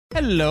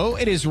Hello,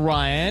 it is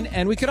Ryan,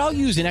 and we could all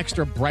use an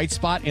extra bright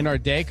spot in our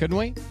day, couldn't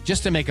we?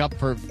 Just to make up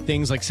for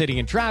things like sitting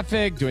in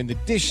traffic, doing the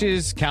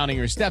dishes, counting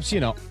your steps,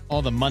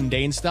 all the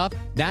mundane stuff.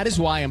 That is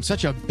why I'm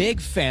such a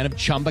big fan of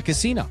Chumba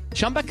Casino.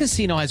 Chumba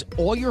Casino has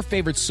all your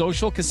favorite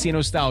social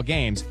casino-style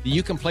games that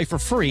you can play for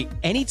free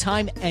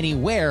anytime,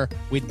 anywhere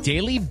with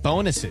daily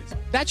bonuses.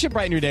 That should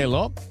brighten your day a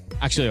little.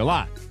 Actually, a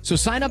lot. So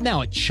sign up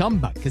now at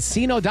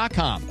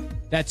ChumbaCasino.com.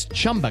 That's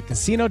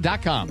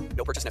ChumbaCasino.com.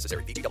 No purchase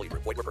necessary. VGW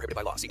Group. Void where prohibited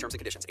by law. See terms and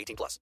conditions.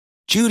 18+.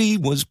 Judy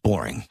was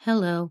boring.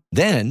 Hello.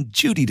 Then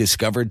Judy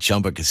discovered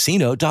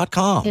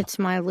ChumbaCasino.com. It's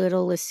my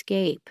little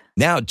escape.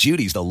 Now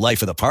Judy's the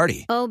life of the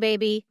party. Oh,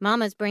 baby,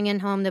 mama's bringing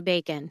home the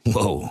bacon.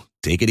 Whoa,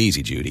 take it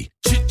easy, Judy.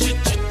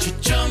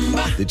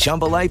 The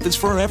Chumba life is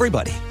for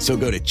everybody. So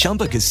go to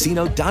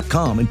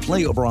ChumbaCasino.com and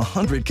play over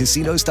 100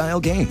 casino-style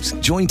games.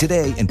 Join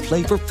today and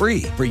play for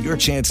free for your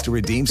chance to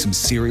redeem some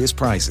serious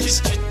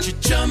prizes.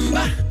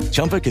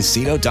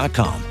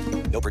 ChumbaCasino.com.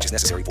 No purchase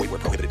necessary. Void where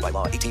prohibited by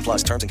law.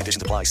 18+. Terms and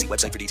conditions apply. See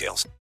website for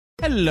details.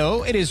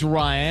 Hello, it is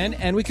Ryan,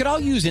 and we could all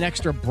use an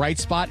extra bright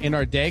spot in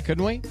our day,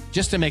 couldn't we?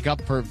 Just to make up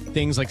for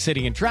things like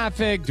sitting in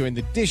traffic, doing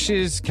the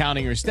dishes,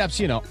 counting your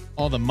steps,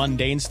 all the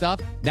mundane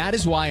stuff. That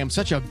is why I'm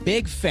such a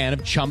big fan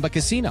of Chumba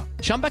Casino.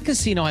 Chumba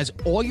Casino has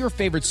all your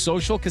favorite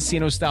social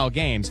casino-style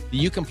games that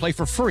you can play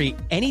for free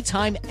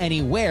anytime,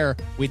 anywhere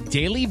with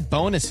daily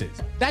bonuses.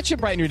 That should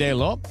brighten your day a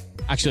little.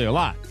 Actually, a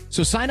lot.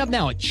 So sign up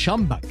now at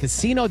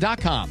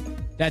ChumbaCasino.com.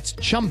 That's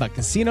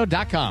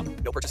ChumbaCasino.com.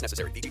 No purchase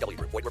necessary. VGW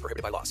Group. Void where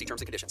prohibited by law. See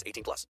terms and conditions.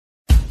 18+.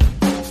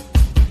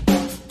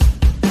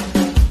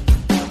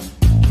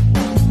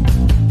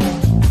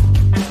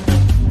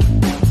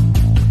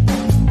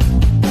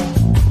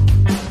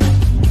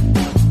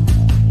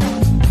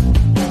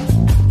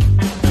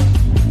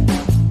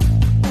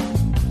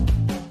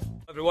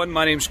 Everyone,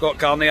 my name's Scott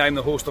Carney. I'm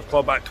the host of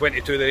Club at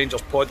 22, the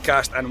Rangers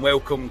podcast, and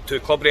welcome to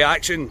Club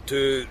Reaction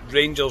to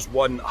Rangers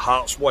 1,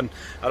 Hearts 1.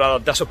 A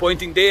rather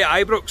disappointing day at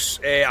Ibrox.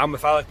 I'm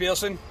with Alec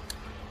Pearson.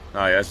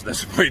 Aye, it's a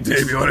disappointing day,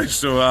 to be honest,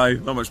 so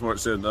not much more to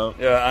say than that.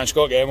 Yeah, and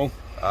Scott Gemmell.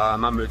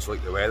 My mood's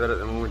like the weather at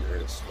the moment.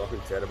 It's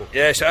fucking terrible.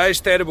 Yes, it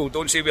is terrible.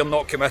 Don't say we're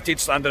not committed,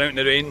 standing out in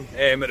the rain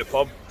at the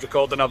pub,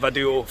 recording a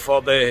video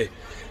for the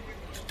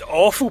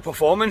awful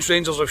performance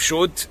Rangers have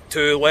showed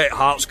to let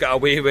Hearts get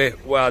away with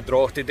a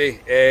draw today.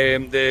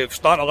 The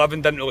starting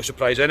 11 didn't really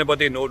surprise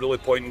anybody, no really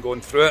point in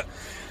going through it.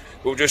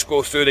 We'll just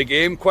go through the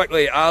game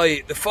quickly.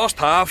 Ali, the first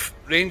half,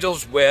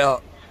 Rangers were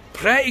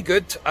pretty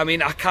good. I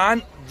mean, I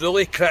can't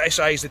really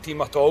criticise the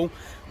team at all.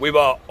 We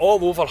were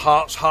all over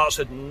Hearts. Hearts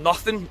had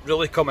nothing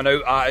really coming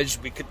out at us.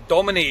 We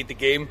dominated the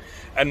game,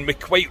 and we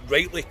quite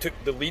rightly took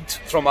the lead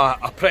from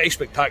a pretty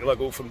spectacular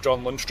goal from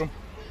John Lundstram.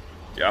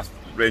 Yeah,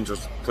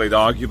 Rangers played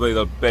arguably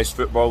their best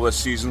football this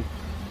season.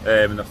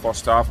 In the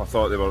first half, I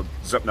thought they were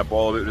zipping the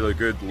ball about really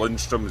good.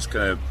 Lundstram was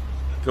kind of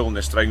pulling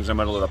the strings in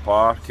the middle of the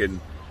park,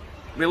 and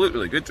they looked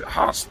really good.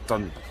 Hearts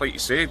done, like you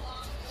say,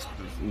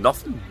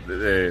 nothing.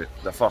 The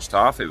first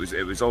half, it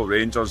was all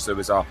Rangers. There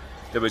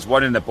was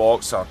one in the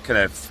box, a kind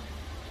of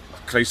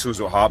Christ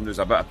knows what happened. There was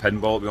a bit of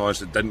pinball, to be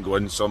honest. It didn't go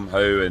in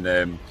somehow,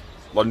 and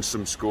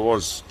Lundstram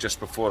scores just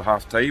before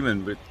half time,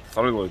 and we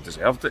thoroughly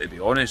deserved it, to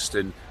be honest.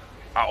 And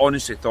I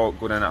honestly thought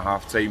going in at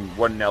half time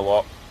 1-0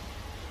 up,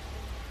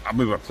 and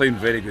we were playing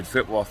very good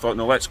football. I thought,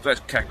 no, let's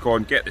kick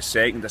on, get the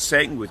second. The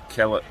second would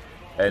kill it.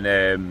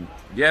 And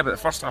but the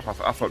first half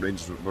I thought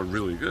Rangers were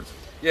really good.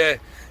 Yeah,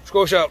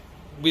 Scotia,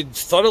 we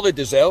thoroughly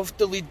deserved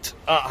the lead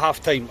at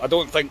half time. I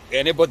don't think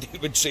anybody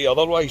would say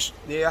otherwise.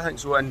 Yeah, I think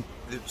so. And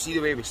see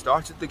the way we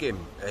started the game,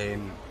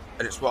 and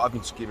it's what I've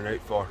been screaming out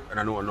for, and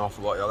I know an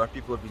awful lot of other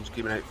people have been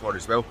screaming out for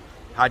as well.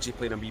 Hadji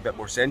playing a wee bit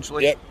more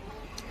centrally. Yep.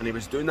 And he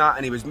was doing that,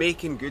 and he was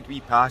making good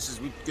wee passes,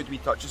 good wee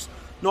touches.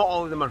 Not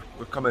all of them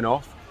were coming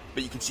off,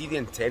 but you could see the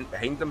intent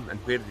behind them and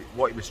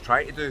what he was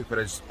trying to do.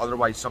 Whereas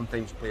otherwise,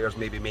 sometimes players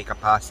maybe make a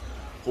pass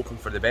hoping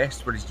for the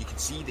best, whereas you could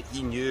see that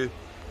he knew,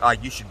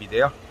 you should be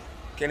there,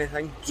 kind of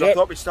thing. So I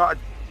thought we started,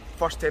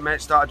 first 10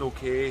 minutes started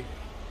okay,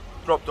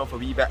 dropped off a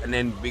wee bit, and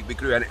then we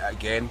grew in it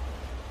again.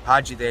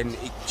 Hadji then,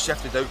 he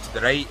shifted out to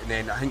the right, and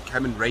then I think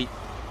him and Wright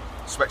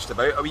switched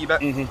about a wee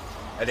bit. Mm-hmm.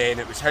 And then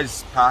it was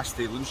his pass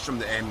to Lundstram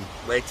that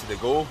led to the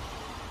goal.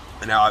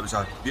 And it was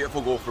a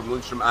beautiful goal from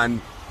Lundstram. And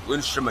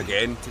Lundstram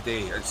again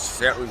today,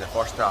 certainly in the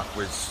first half,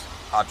 was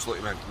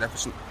absolutely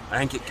magnificent. I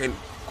think it kind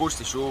of goes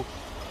to show,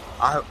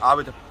 I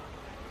would have,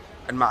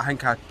 and I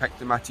think I picked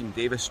in my team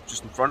Davis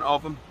just in front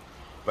of him.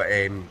 But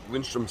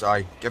Lundstram's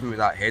giving me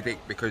that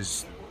headache,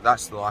 because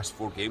that's the last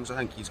 4 games I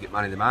think he's got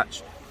man of the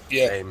match.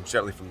 Yeah.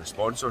 Certainly from the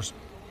sponsors.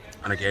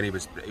 And again, he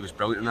was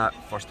brilliant in that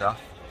first half.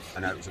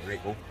 And that was a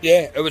great goal.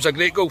 Yeah, it was a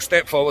great goal.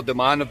 Step forward, the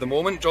man of the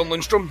moment, John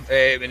Lundstram,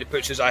 when he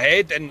puts us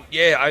ahead. And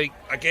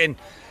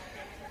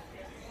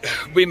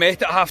we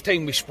met at half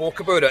time, we spoke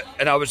about it,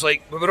 and I was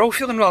like, we were all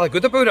feeling rather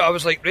good about it. I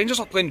was like, Rangers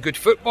are playing good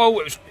football.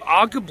 It was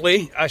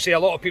arguably, I say a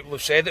lot of people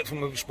have said it from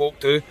when we spoke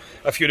to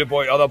a few of the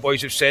other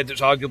boys have said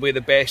it's arguably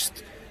the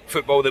best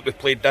football that we've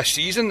played this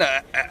season,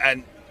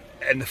 and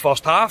in the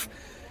first half.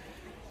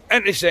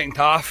 Into the second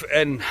half,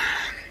 and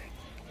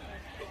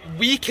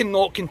we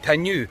cannot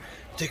continue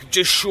to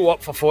just show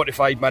up for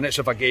 45 minutes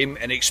of a game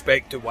and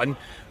expect to win.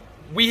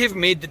 We have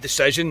made the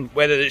decision,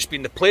 whether it's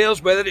been the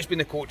players, whether it's been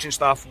the coaching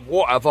staff,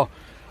 whatever,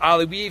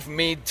 Ali, we've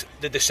made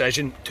the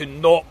decision to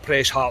not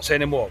press Hearts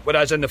anymore.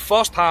 Whereas in the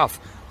first half,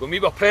 when we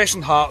were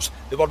pressing Hearts,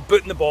 they were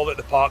booting the ball at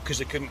the park because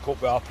they couldn't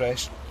cope with our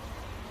press.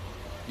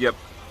 Yep.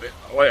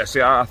 Like I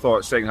say, I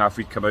thought second half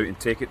we'd come out and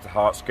take it to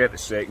Hearts, get the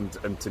second,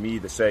 and to me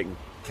the second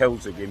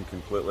kills the game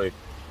completely.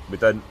 We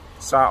didn't,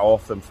 sat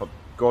off them for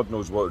God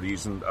knows what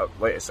reason.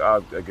 Like I say, I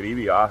agree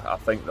with you. I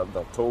think that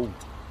they're told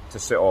to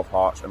sit off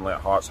Hearts and let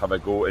Hearts have a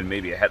go and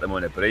maybe hit them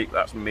on a break.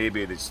 That's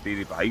maybe the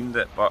theory behind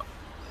it, but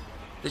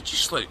they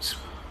just looked,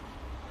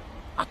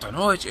 I don't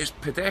know, it's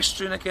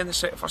pedestrian again.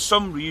 For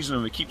some reason,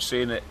 and we keep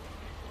saying it,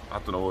 I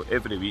don't know,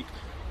 every week,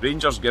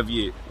 Rangers give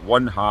you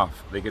one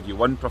half, they give you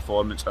one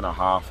performance in a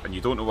half, and you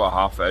don't know what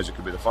half it is. It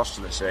could be the first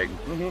or the second.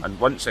 And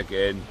once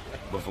again,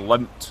 we've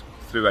limped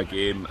through a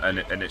game and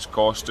it's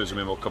cost us. I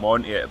mean, we'll come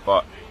on to it,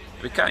 but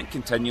we can't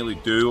continually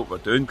do what we're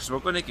doing because we're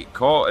going to get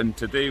caught. And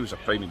today was a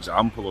prime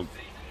example of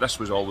this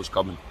was always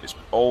coming. It's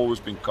always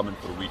been coming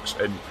for weeks.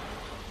 And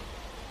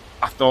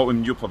I thought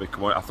when you probably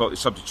come on, I thought the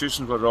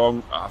substitutions were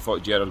wrong. I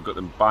thought Gerrard got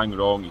them bang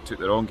wrong. He took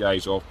the wrong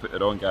guys off, put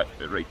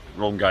the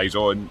wrong guys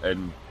on,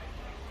 and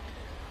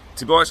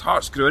to be honest,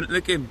 Hearts grew into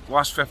the game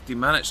last 15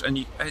 minutes,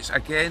 and it's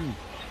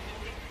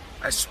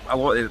a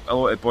lot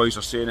of boys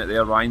are saying it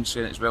there. Ryan's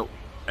saying it as well,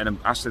 and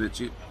I said it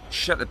to you.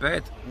 Shit the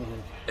bed.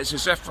 It's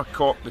as if we're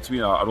caught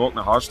between a rock and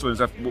a hard stone.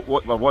 As if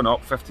we're 1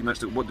 up, 15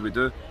 minutes. What do we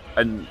do?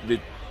 And they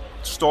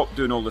stop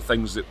doing all the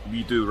things that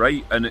we do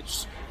right, and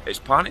it's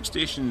panic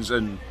stations.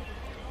 And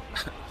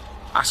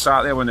I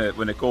sat there when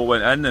the goal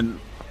went in, and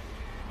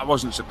I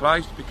wasn't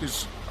surprised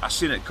because I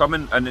seen it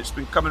coming, and it's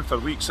been coming for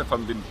weeks. If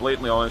I'm being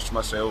blatantly honest with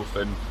myself,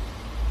 and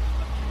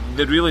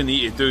they really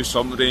need to do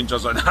something,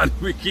 Rangers, and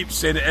we keep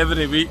saying it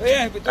every week.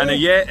 Yeah, and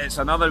yet it's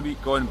another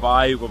week going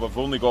by where we've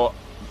only got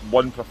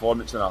one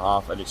performance and a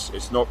half, and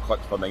it's not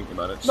clicked for 90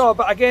 minutes. No,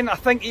 but again, I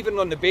think even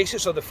on the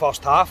basis of the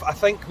first half, I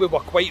think we were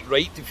quite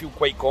right to feel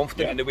quite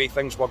confident in the way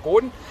things were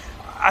going.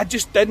 I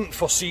just didn't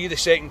foresee the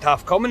second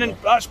half coming, and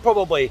that's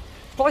probably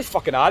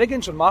fucking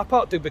arrogance on my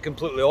part, to be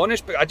completely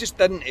honest, but I just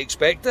didn't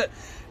expect it.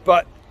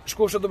 But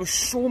Scotia, there were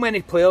so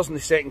many players in the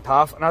second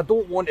half, and I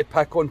don't want to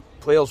pick on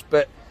players,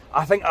 but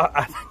I think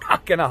I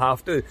kind of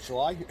have to. Shall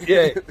I?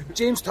 Yeah,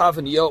 James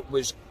Tavernier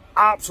was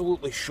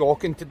absolutely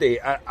shocking today.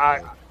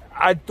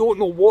 I don't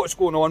know what's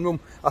going on with him.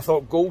 I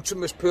thought Goldson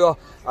was poor.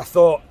 I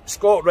thought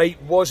Scott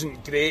Wright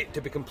wasn't great,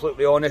 to be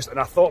completely honest, and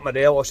I thought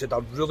Morelos had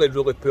a really,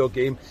 really poor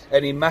game,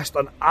 and he missed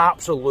an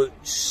absolute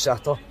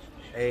sitter.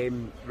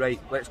 Right,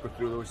 let's go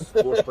through those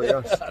 4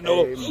 players. I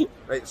know.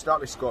 Right,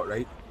 start with Scott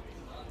Wright.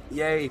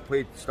 Yeah, he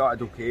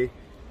started okay,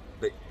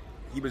 but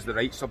he was the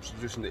right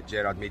substitution that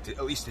Gerrard made,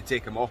 at least to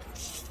take him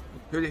off.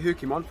 Who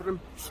came on for him?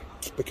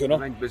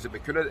 Bacuna. Was it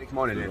Bacuna that came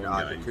on? And then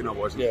Bacuna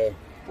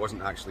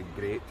wasn't actually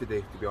great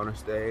today, to be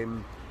honest.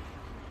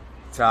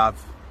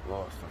 Tav,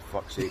 oh,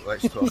 for fuck's sake,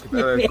 let's talk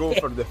about it. Go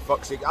for the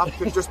fuck's sake. I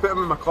could just put him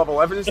in my Club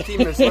 11's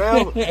team as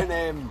well.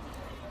 And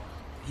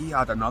he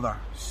had another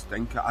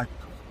stinker.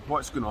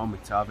 What's going on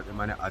with Tav at the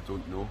minute, I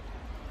don't know.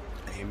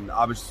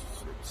 I was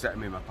sitting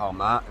with my pal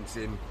Matt and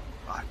saying,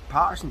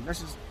 Patterson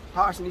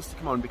needs to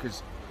come on,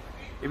 because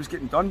he was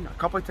getting done a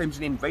couple of times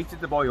and he invited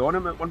the boy on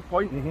him at one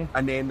point,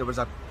 and then there was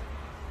a...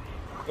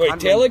 He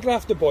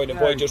telegraphed the boy and the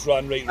boy just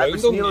ran right round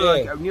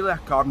him. Nearly a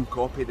carbon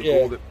copy of the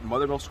goal that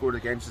Motherwell scored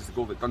against us, the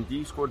goal that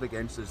Dundee scored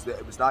against us.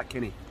 It was that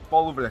kind of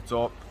ball over the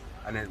top,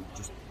 and then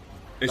just...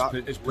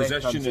 His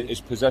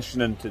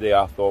positioning today,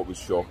 I thought, was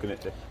shocking.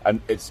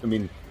 And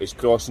his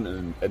crossing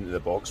into the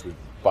box was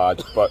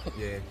bad, but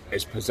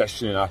his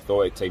positioning, I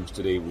thought, at times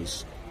today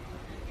was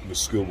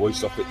schoolboy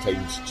stuff at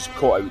times, just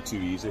caught out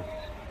too easy.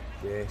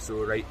 Yeah,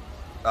 so right.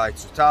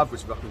 So Tav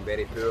was looking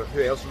very poor.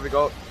 Who else have we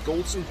got?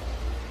 Goldson.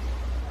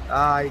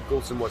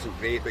 Goldson wasn't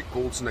great, but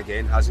Goldson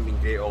again hasn't been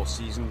great all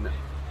season.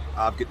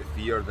 I've got the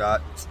fear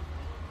that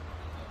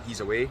he's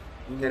away.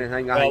 Kind of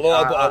thing. A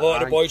lot of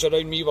the boys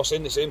around me were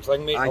saying the same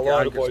thing, mate. I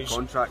think it's a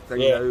contract thing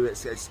now.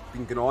 It's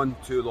been going on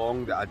too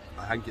long that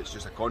I think it's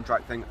just a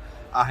contract thing.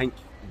 I think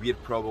we're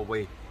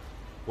probably,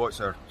 what's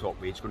our top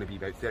wage going to be,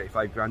 about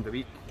 35 grand a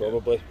week?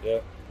 Probably, yeah.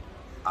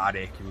 I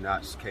reckon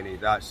that's the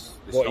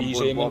what he's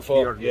stumbling block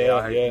for. here.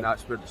 I think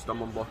that's where the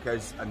stumbling block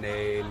is. And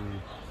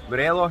then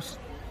Morelos.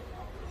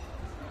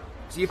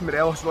 See if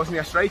Morelos wasn't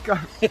a striker.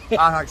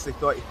 I actually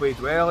thought he played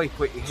well. He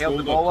held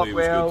the ball up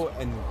well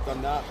and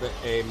done that. But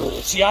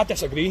see, I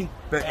disagree.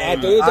 But I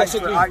do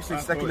disagree. Actually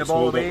sticking the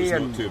ball away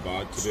and too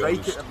bad,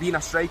 being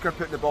a striker,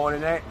 putting the ball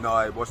in the net. No,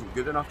 it wasn't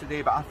good enough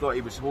today. But I thought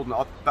he was holding it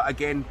up. But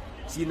again,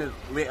 seeing the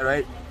later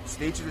out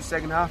stage of the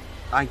second half,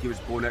 I think he was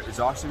blowing out his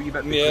arse a wee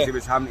bit because he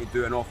was having to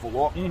do an awful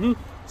lot.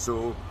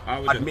 So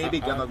I'd maybe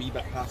give a wee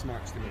bit pass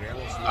marks to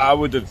Morelos. I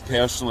would have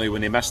personally,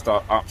 when he missed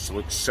that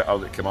absolute sitter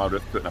that came out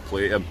of putting a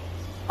plate in,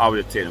 I would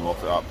have taken him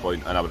off at that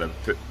point, and I would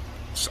have put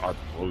Sakala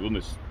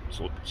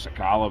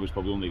was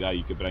probably the only guy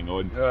you could bring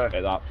on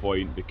at that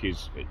point,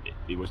 because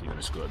he wasn't going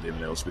to score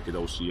anyone else. We could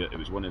all see it. It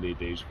was one of the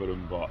days for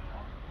him, but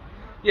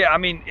Yeah, I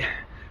mean,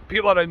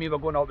 people around me were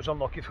going, "Oh, it was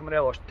unlucky for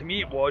Morelos." To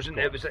me, it wasn't.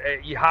 It was.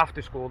 You have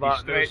to score that.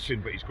 He's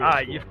stretching, but he's got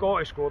to score. You've got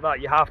to score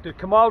that. You have to.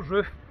 Kamal's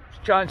roof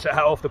chance that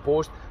hit off the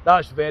post.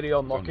 That's very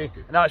unlucky,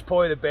 and that's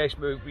probably the best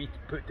move we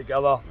put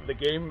together. The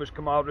game was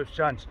Kamal Roof's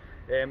chance.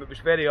 It was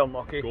very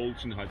unlucky.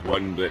 Goldson had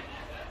one, but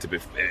to be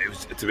fair, it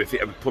was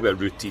probably a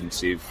routine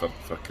save for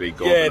Craig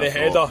Gordon. Yeah, the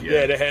header.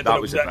 Yeah, the header.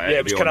 That was it.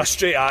 It was kind of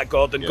straight at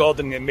Gordon. Yeah.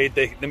 Gordon made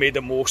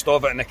the most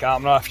of it in the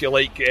camera, if you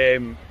like.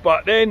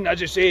 But then,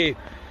 as I say,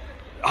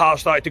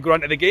 Hearts started to grow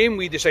into the game.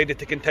 We decided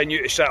to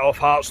continue to set off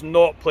Hearts,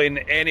 not playing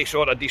any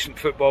sort of decent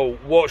football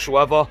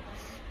whatsoever.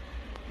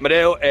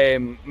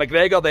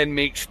 McGregor then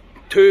makes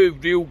two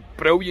real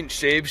brilliant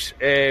saves,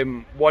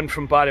 one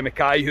from Barry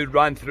Mackay, who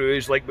ran through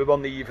us like we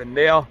weren't even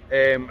there,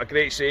 a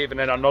great save, and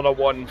then another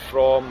one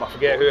from, I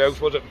forget who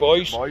else was it,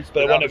 Boys, but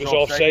the one that was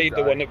offside,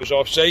 the one that was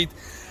offside.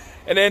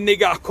 And then they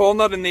got a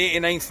corner in the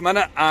 89th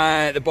minute,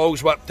 and the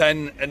ball's whipped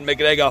in, and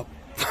McGregor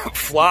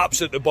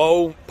flaps at the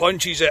ball,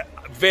 punches it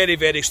very,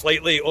 very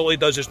slightly. All he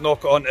does is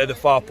knock it onto the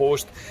far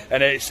post,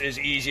 and it's as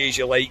easy as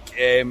you like,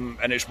 and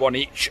it's one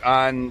each.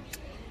 And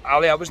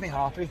Ali, I wasn't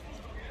happy.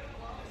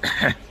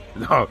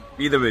 No,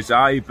 neither was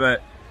I,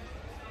 but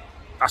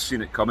I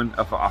seen it coming.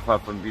 If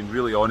I'm being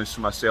really honest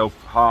with myself,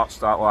 Hearts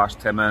that last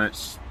 10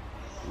 minutes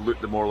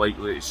looked the more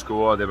likely to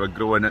score. They were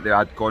growing it, they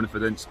had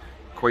confidence.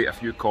 Quite a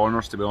few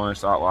corners, to be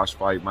honest, that last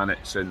 5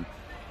 minutes. And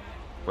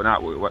when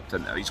that whipped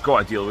in, he's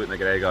got to deal with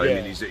McGregor. Yeah.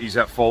 I mean, he's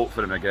at fault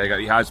for McGregor.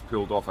 He has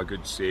pulled off a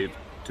good save,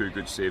 two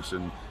good saves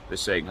in the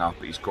second half,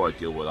 but he's got to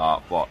deal with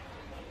that. But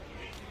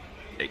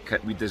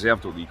we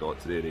deserved what we got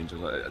today, Rangers.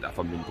 If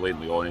I'm being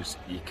blatantly honest,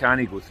 you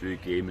can't go through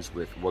games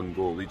with one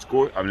goal leads.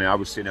 I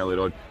was saying earlier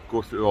on,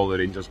 go through all the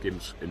Rangers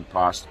games in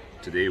past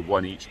today,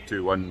 1 each,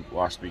 2-1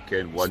 last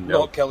weekend, 1-0.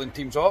 Not killing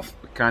teams off.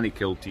 We can't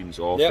kill teams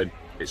off, yep. And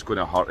it's going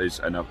to hurt us.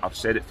 And I've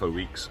said it for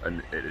weeks,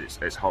 and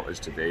it's hurt us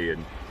today.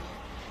 And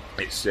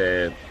it's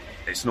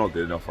not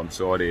good enough. I'm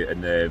sorry.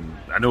 And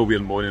I know we're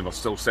moaning, we're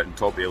still sitting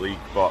top of the league,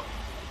 but.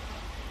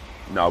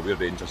 No, we're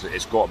Rangers.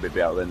 It's got to be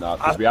better than that,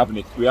 because we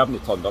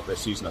haven't turned up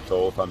this season at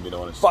all, if I'm being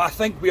honest. But I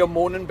think we are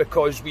moaning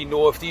because we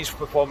know if these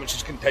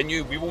performances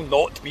continue, we will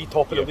not be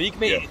top of the league,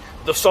 mate.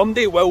 Yeah.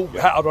 Someday we'll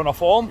hit a run of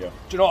form. Yeah. Do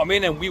you know what I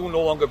mean? And we will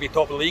no longer be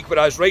top of the league.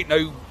 Whereas right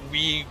now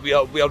we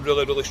are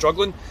really, really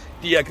struggling.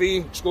 Do you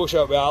agree,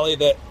 Scotia with Ali,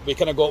 that we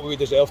kind of got what we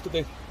deserved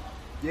today?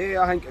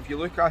 Yeah, I think if you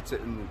look at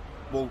it, and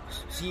we'll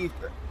see if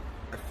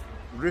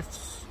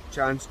Roof's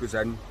chance goes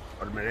in,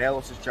 or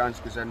Morelos' chance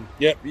goes in,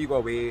 we go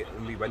away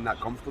and we win that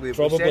comfortably.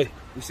 Probably.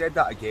 We said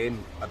that again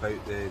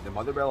about the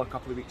Motherwell a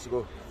couple of weeks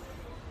ago,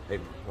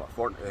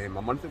 a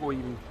month ago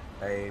even.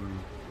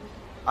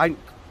 I think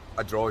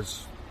a draw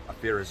is a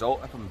fair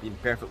result, if I'm being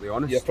perfectly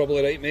honest. You're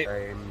probably right, mate.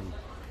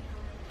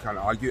 Can't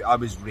argue. I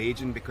was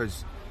raging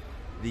because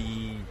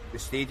the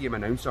stadium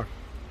announcer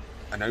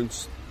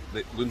announced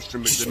that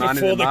Lundstrom was the man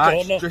of the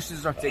match just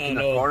as they're taking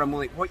a corner. I'm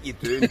like, what are you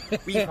doing?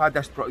 We've had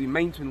this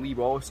mind when Lee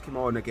Wallace came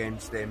on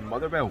against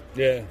Motherwell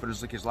for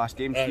his last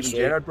game. Steven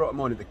Gerrard brought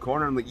him on at the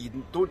corner. I'm like, you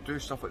don't do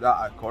stuff like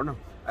that at a corner.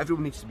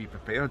 Everyone needs to be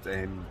prepared.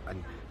 And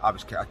I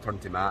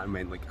turned to Matt and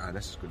went like,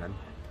 this is going in.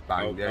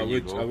 Bang,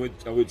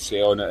 I would say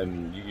on it,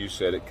 and you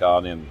said it,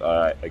 Carney, and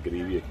I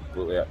agree with you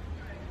completely.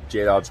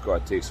 Gerrard's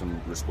got to take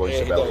some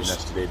responsibility in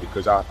this today,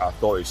 because I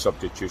thought his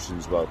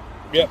substitutions were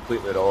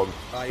completely wrong.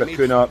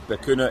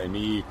 Bacuna to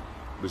me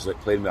was like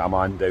playing with a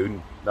man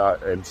down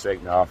that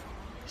second half.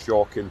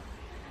 Shocking.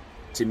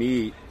 To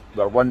me,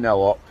 they're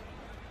 1-0 up.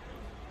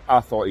 I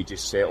thought he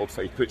just settled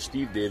for. He put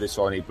Steve Davis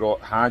on. He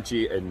brought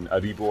Hadji and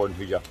Aribo on,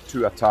 who are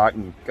two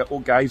attacking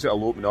guys that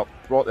will open up.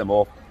 Brought them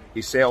off.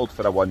 He settled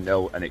for a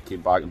 1-0, and it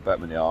came back and bit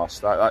him in the arse.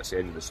 That's the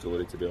end of the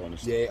story, to be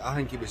honest. Yeah, I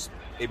think it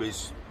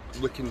was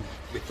looking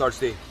with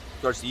Thursday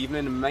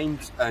evening in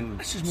mind,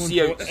 and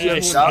see out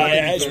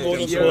Saturday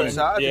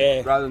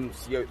rather than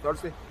see out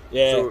Thursday.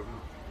 Yeah. So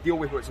deal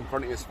with what's in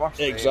front of us first.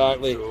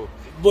 Exactly.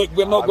 Look,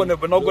 we're not going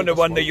to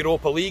win the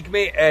Europa League,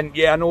 mate. And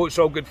I know it's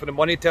all good for the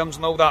money terms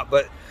and all that,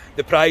 but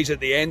the prize at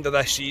the end of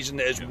this season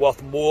is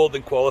worth more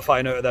than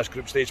qualifying out of this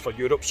group stage for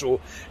Europe. So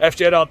if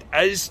Gerrard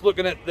is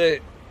looking at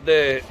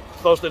the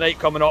Thursday night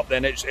coming up,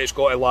 then it's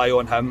got to lie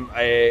on him.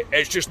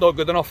 It's just not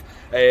good enough.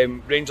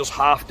 Rangers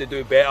have to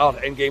do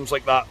better in games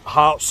like that.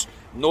 Hearts,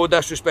 no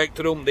disrespect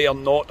to them, they are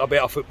not a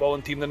better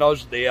footballing team than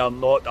us. They are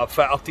not a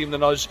fitter team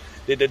than us.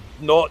 They did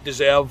not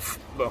deserve,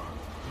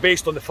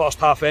 based on the first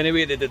half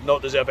anyway, they did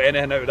not deserve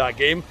anything out of that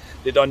game.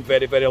 They done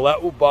very, very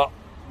little, but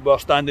we're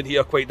standing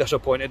here quite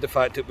disappointed the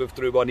fact that we've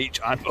threw one each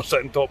and we're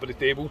sitting top of the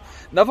table.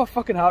 Never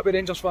fucking happy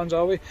Rangers fans,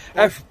 are we?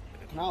 Of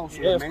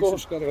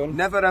course,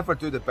 never ever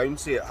do the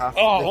bouncy at half.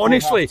 Oh,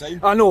 honestly,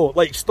 I know.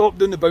 Like, stop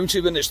doing the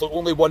bouncy when it's like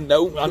only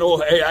 1-0. I know.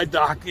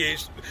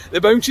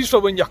 The bouncies for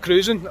when you're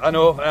cruising. I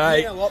know.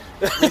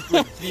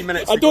 3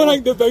 minutes. I don't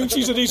think the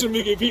bouncies are the reason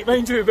we get beat,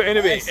 mind you. But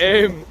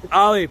anyway,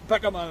 Ali,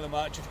 pick a man of the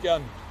match if you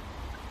can.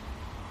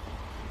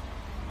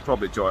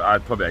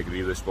 I'd probably agree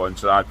with the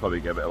sponsor. I'd probably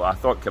give it I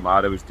thought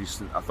Kamara was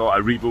decent. I thought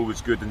Aribo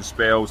was good in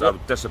spells. I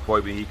was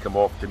disappointed when he came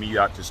off. To me,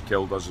 that just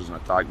killed us as an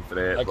attacking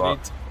threat. Agreed.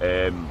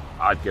 But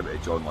I'd give it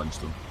to John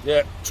Lundstram.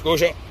 Yeah,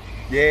 Scotia.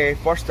 Yeah,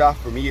 first half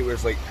for me it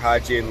was like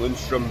Hagi and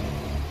Lundstram.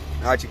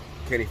 Hagi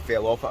kind of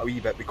fell off it a wee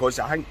bit because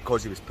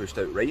he was pushed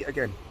out right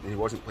again and he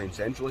wasn't playing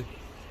centrally.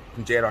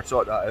 Can Gerrard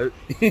sort that out?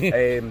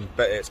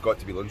 But it's got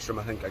to be Lundstram,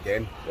 I think,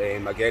 again.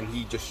 Again,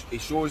 he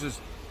shows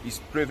us he's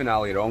proven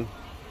Ali wrong.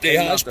 He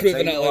has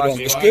proven Ali wrong.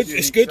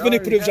 It's good when he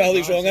proves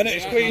Ali's wrong, isn't it?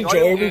 It's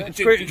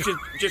quite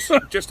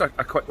enjoyable. Just a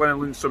quick one on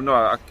Lundstram. No,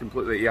 I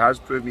completely. He has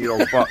proved me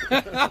wrong, but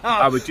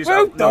I would just.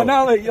 Well done,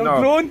 Ali. You're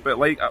grown. But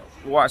like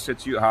what I said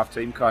to you at half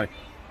time, Kai,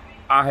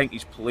 I think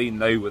he's playing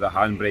now with a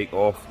handbrake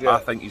off. Yeah. I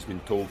think he's been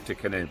told to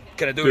kind of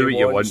do what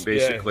you want,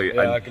 basically.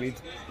 Yeah, and agreed.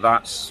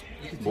 That's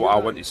what I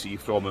want to see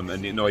from him.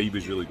 And he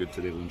was really good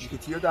today, Lundstram. You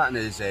could hear that in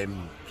his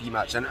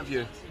pre-match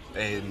interview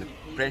in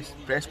the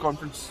press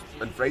conference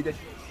on Friday.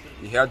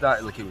 You heard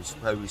that, like he was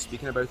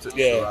speaking about it.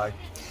 Yeah. So,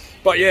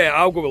 but yeah,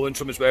 I'll go with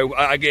Lundstram as well.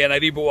 Again,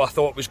 Aribo I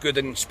thought was good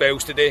in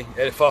spells today.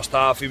 In the first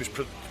half he was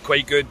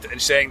quite good. In the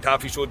second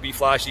half he showed wee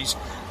flashes.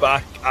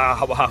 But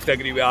I will have to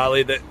agree with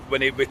Ali that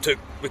when we took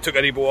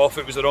Aribo off,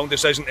 it was the wrong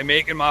decision to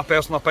make, in my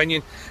personal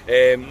opinion.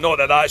 Not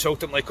that that's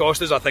ultimately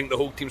cost us. I think the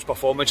whole team's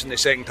performance in the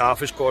second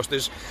half has cost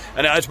us,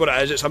 and it is what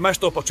it is. It's a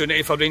missed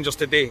opportunity for Rangers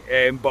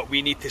today, but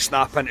we need to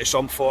snap into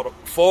some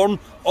form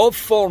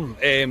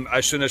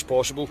as soon as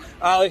possible.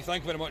 Ali,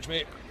 thank you very much,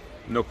 mate.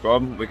 No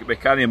problem. We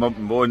can't mump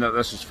and moan that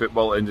this is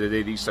football. At the end of the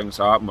day, these things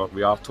happen. But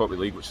we are top of the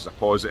league, which is a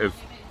positive.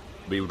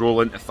 We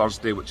roll into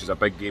Thursday, which is a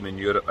big game in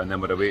Europe, and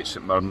then we're away at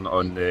St Mirren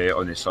on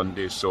the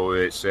Sunday. So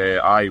it's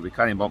we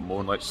can't mump and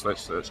moan. Let's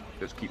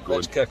keep going.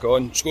 Let's kick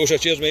on. Scotia,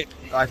 cheers, mate.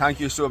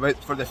 Thank you. So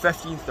about for the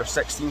 15th or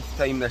 16th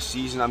time this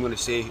season, I'm going to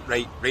say,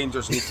 right,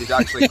 Rangers need to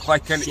actually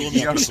click into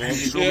gear and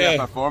show me a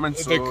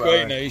performance. It'd be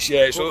quite nice,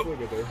 yeah. So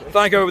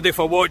thank everybody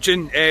for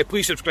watching.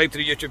 Please subscribe to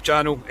the YouTube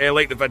channel,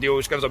 like the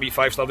videos, give us a wee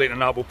 5-star rating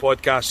on Apple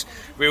Podcasts.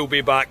 We'll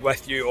be back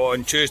with you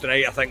on Tuesday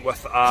night, I think,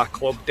 with a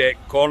Club Deck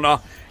Corner.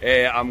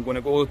 I'm going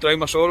to go drown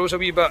my sorrows a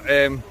wee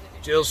bit.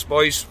 Cheers,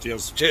 boys.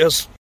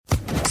 Cheers.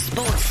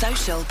 Sports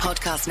Social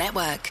Podcast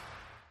Network.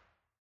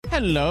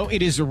 Hello,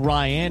 it is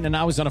Ryan, and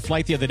I was on a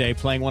flight the other day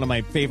playing one of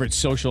my favorite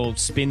social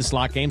spin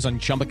slot games on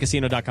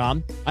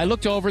ChumbaCasino.com. I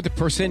looked over at the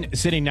person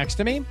sitting next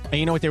to me, and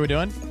you know what they were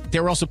doing? They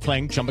were also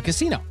playing Chumba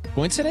Casino.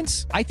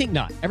 Coincidence? I think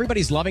not.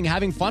 Everybody's loving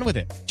having fun with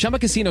it. Chumba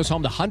Casino is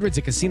home to hundreds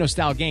of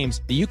casino-style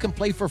games that you can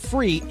play for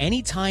free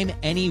anytime,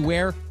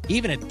 anywhere,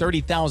 even at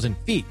 30,000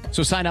 feet.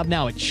 So sign up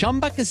now at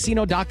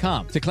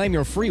ChumbaCasino.com to claim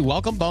your free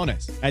welcome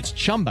bonus. That's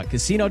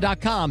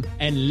ChumbaCasino.com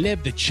and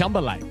live the Chumba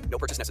life. No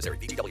purchase necessary.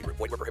 VGW Group.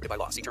 Void where prohibited by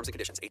law. See terms and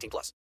conditions. 18+.